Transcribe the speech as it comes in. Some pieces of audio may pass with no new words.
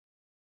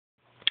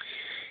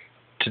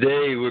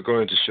Today we're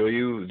going to show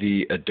you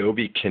the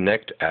Adobe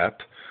Connect app,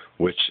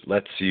 which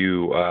lets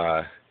you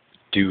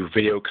do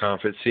video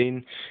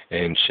conferencing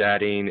and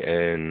chatting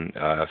and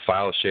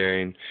file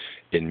sharing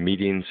in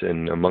meetings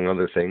and among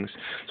other things.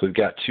 So we've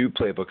got two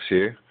playbooks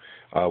here,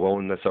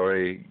 one that's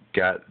already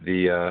got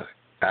the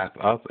app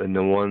up and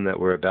the one that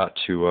we're about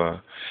to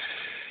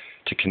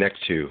connect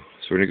to.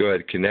 So we're going to go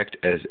ahead and connect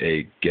as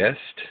a guest.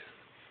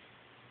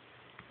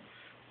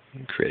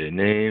 Create a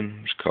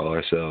name, just call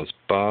ourselves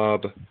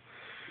Bob,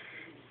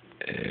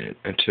 and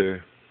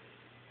enter.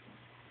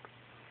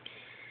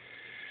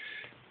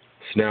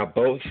 So now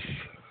both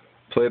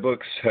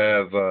playbooks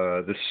have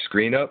this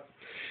screen up,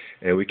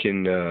 and we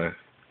can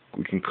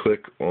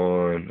click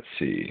on, let's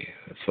see,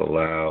 let's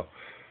allow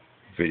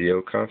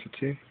video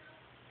conferencing.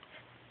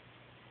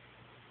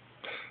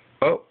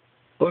 Oh,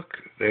 look,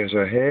 there's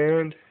our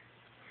hand.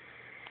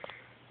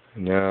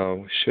 Now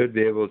we should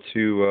be able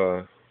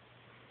to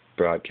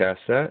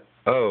broadcast that.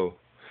 Oh,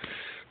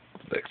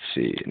 let's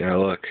see.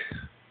 Now look, you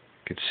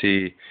can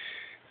see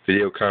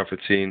video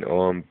conferencing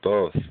on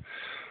both.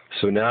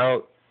 So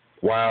now,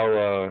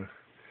 while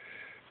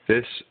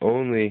this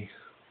only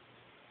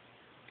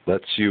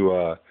lets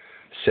you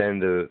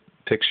send the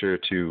picture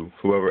to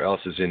whoever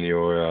else is in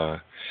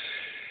your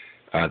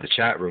the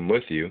chat room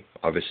with you.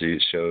 Obviously,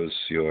 it shows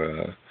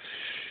your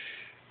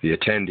the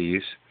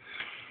attendees.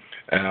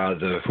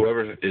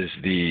 Whoever is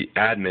the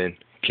admin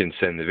can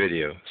send the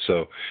video.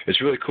 So it's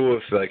really cool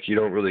if you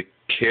don't really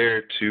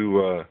care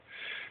to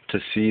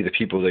see the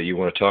people that you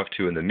want to talk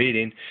to in the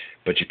meeting,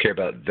 but you care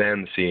about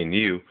them seeing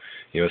you.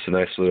 You know, it's a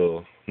nice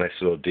little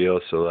deal.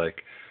 So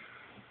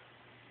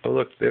oh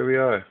look, there we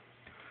are.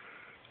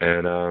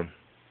 And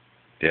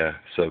yeah,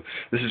 so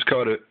this is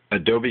called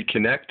Adobe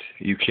Connect.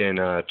 You can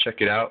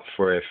check it out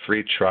for a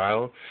free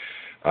trial.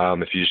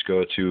 If you just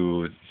go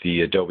to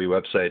the Adobe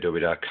website,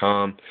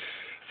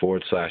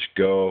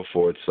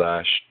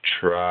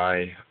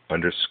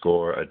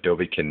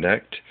 adobe.com/go/try_Adobe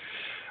Connect.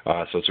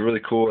 So it's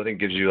really cool. I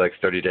think it gives you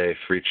 30-day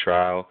free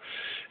trial.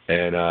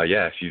 And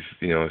yeah, if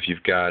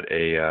you've got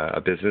a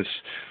business,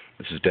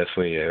 this is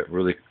definitely a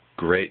really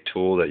great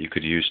tool that you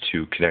could use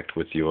to connect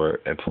with your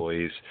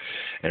employees.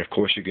 And of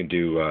course, you can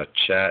do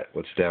chat.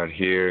 What's down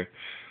here?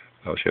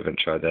 Oh, we haven't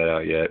tried that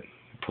out yet.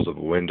 Pulls up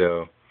a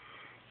window.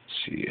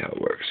 See how it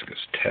works. It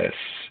goes test.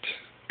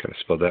 Kind of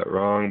spelled that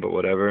wrong, but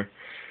whatever.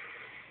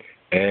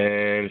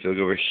 And if you look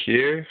over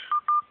here,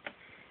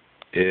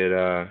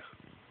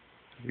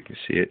 you can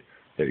see it.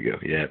 There you go.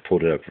 Yeah, it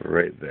pulled it up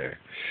right there.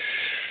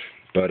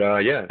 But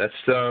yeah, that's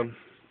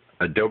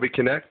Adobe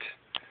Connect,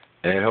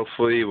 and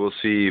hopefully we'll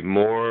see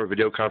more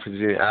video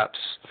conferencing apps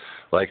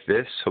like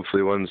this.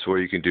 Hopefully ones where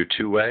you can do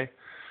two-way.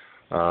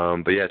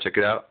 But yeah, check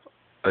it out,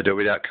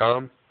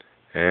 adobe.com,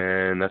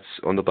 and that's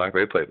on the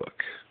BlackBerry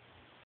PlayBook.